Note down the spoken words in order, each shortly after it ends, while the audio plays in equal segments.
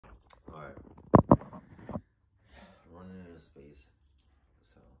space.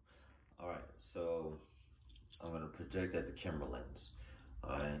 So, all right. So I'm gonna project at the camera lens.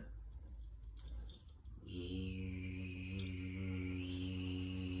 All right.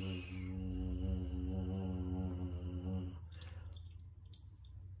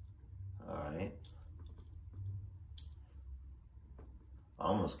 All right. I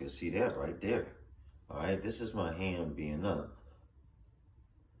almost could see that right there. All right. This is my hand being up.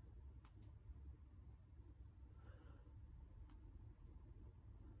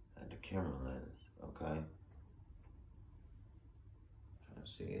 At the camera lens. Okay. Trying to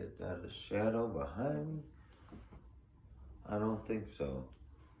see, is that a shadow behind me? I don't think so.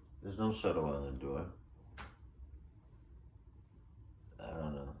 There's no shadow on the door. I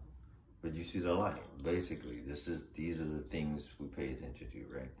don't know. But you see the light. Basically, these are the things we pay attention to,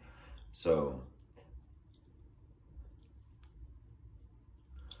 right? So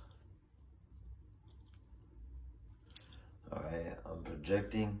all right, I'm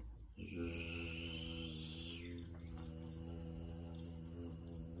projecting.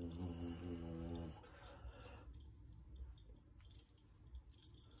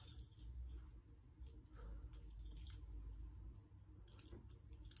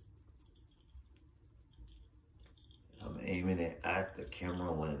 I'm aiming it at the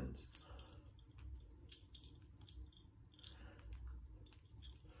camera lens.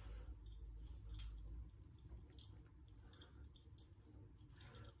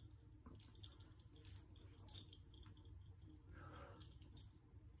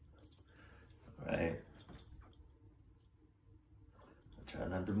 All right. I try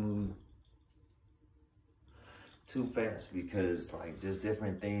not to move too fast because like there's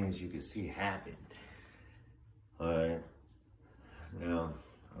different things you can see happen. All right. Now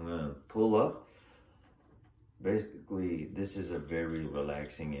I'm gonna pull up. Basically, this is a very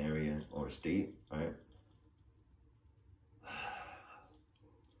relaxing area or state, right?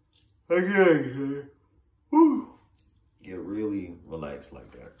 Okay. Woo. Get really relaxed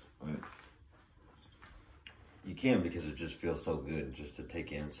like that, right? You can because it just feels so good just to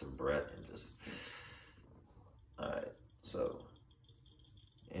take in some breath and just, all right. So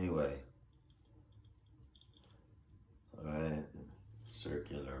anyway, all right,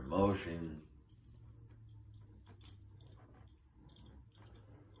 circular motion.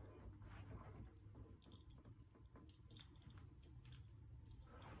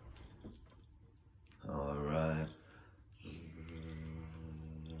 All right.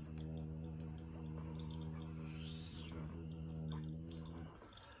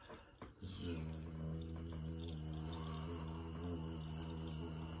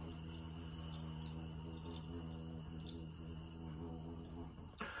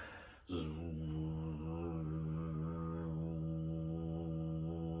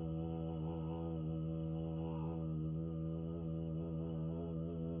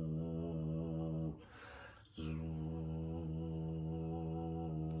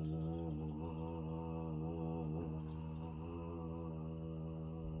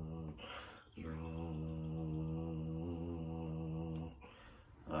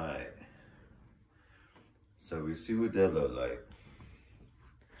 Alright, so we see what that look like.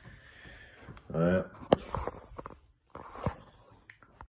 Alright.